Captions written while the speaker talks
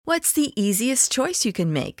What's the easiest choice you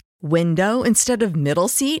can make? Window instead of middle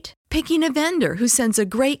seat? Picking a vendor who sends a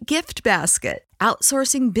great gift basket?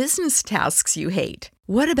 Outsourcing business tasks you hate?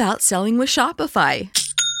 What about selling with Shopify?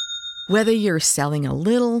 Whether you're selling a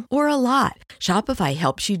little or a lot, Shopify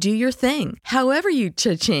helps you do your thing, however you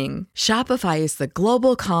cha-ching. Shopify is the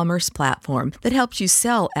global commerce platform that helps you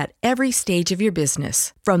sell at every stage of your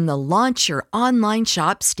business. From the launch your online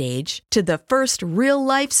shop stage to the first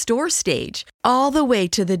real-life store stage, all the way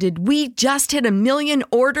to the did we just hit a million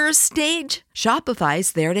orders stage.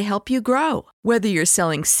 Shopify's there to help you grow. Whether you're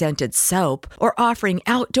selling scented soap or offering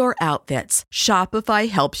outdoor outfits, Shopify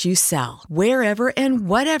helps you sell. Wherever and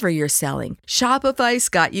whatever you're selling, Shopify's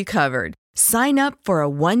got you covered. Sign up for a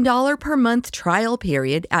 $1 per month trial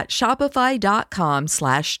period at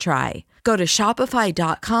shopify.com/try. Go to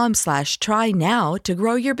shopify.com/try now to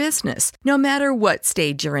grow your business, no matter what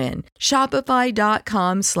stage you're in.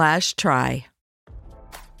 Shopify.com/try.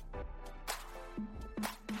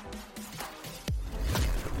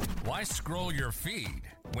 Why scroll your feed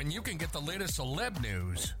when you can get the latest celeb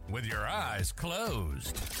news with your eyes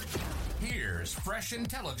closed? Here's fresh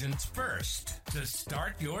intelligence first to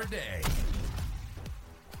start your day.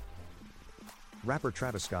 Rapper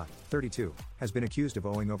Travis Scott, 32, has been accused of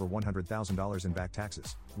owing over $100,000 in back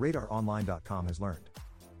taxes, RadarOnline.com has learned.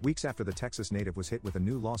 Weeks after the Texas native was hit with a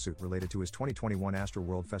new lawsuit related to his 2021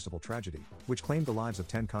 Astroworld Festival tragedy, which claimed the lives of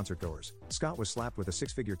 10 concertgoers, Scott was slapped with a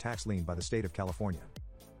six-figure tax lien by the state of California.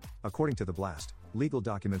 According to The Blast, legal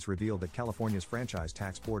documents revealed that California's Franchise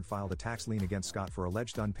Tax Board filed a tax lien against Scott for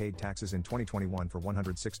alleged unpaid taxes in 2021 for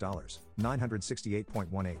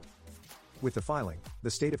 $106,968.18. With the filing,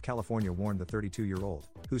 the state of California warned the 32-year-old,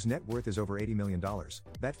 whose net worth is over $80 million,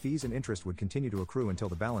 that fees and interest would continue to accrue until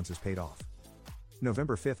the balance is paid off.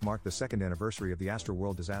 November 5 marked the second anniversary of the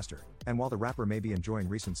Astroworld disaster, and while the rapper may be enjoying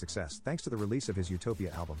recent success thanks to the release of his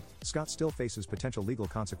Utopia album, Scott still faces potential legal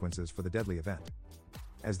consequences for the deadly event.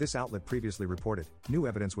 As this outlet previously reported, new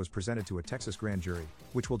evidence was presented to a Texas grand jury,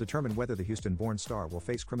 which will determine whether the Houston-born star will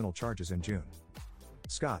face criminal charges in June.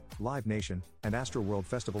 Scott, Live Nation, and Astroworld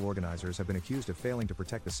Festival organizers have been accused of failing to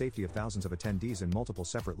protect the safety of thousands of attendees in multiple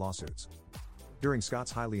separate lawsuits. During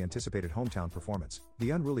Scott's highly anticipated hometown performance,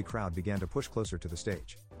 the unruly crowd began to push closer to the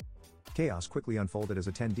stage. Chaos quickly unfolded as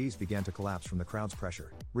attendees began to collapse from the crowd's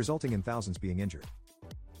pressure, resulting in thousands being injured.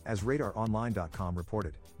 As RadarOnline.com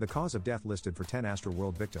reported, the cause of death listed for 10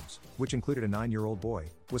 Astroworld victims, which included a 9-year-old boy,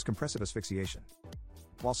 was compressive asphyxiation.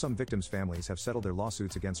 While some victims' families have settled their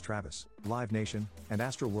lawsuits against Travis, Live Nation, and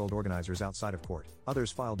Astroworld organizers outside of court,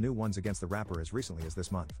 others filed new ones against the rapper as recently as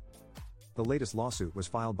this month. The latest lawsuit was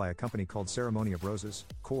filed by a company called Ceremony of Roses,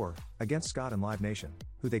 CORE, against Scott and Live Nation,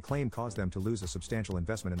 who they claim caused them to lose a substantial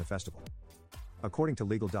investment in the festival. According to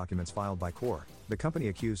legal documents filed by CORE, the company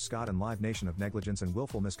accused Scott and Live Nation of negligence and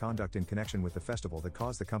willful misconduct in connection with the festival that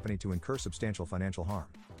caused the company to incur substantial financial harm.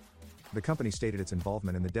 The company stated its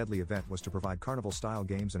involvement in the deadly event was to provide carnival-style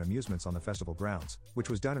games and amusements on the festival grounds, which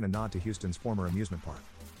was done in a nod to Houston's former amusement park.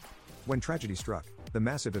 When tragedy struck, the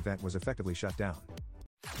massive event was effectively shut down.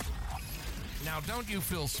 Now, don't you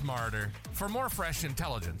feel smarter? For more fresh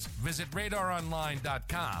intelligence, visit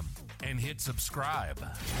RadarOnline.com and hit subscribe.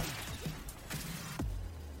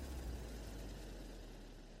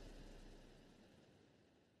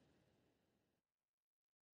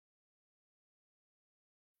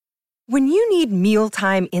 When you need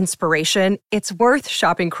mealtime inspiration, it's worth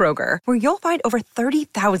shopping Kroger, where you'll find over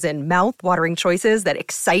 30,000 mouth-watering choices that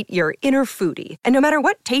excite your inner foodie. And no matter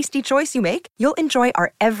what tasty choice you make, you'll enjoy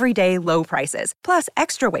our everyday low prices, plus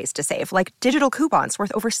extra ways to save, like digital coupons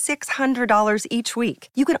worth over $600 each week.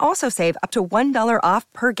 You can also save up to $1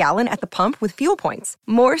 off per gallon at the pump with fuel points.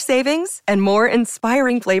 More savings and more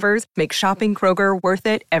inspiring flavors make shopping Kroger worth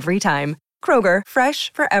it every time. Kroger,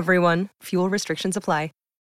 fresh for everyone. Fuel restrictions apply.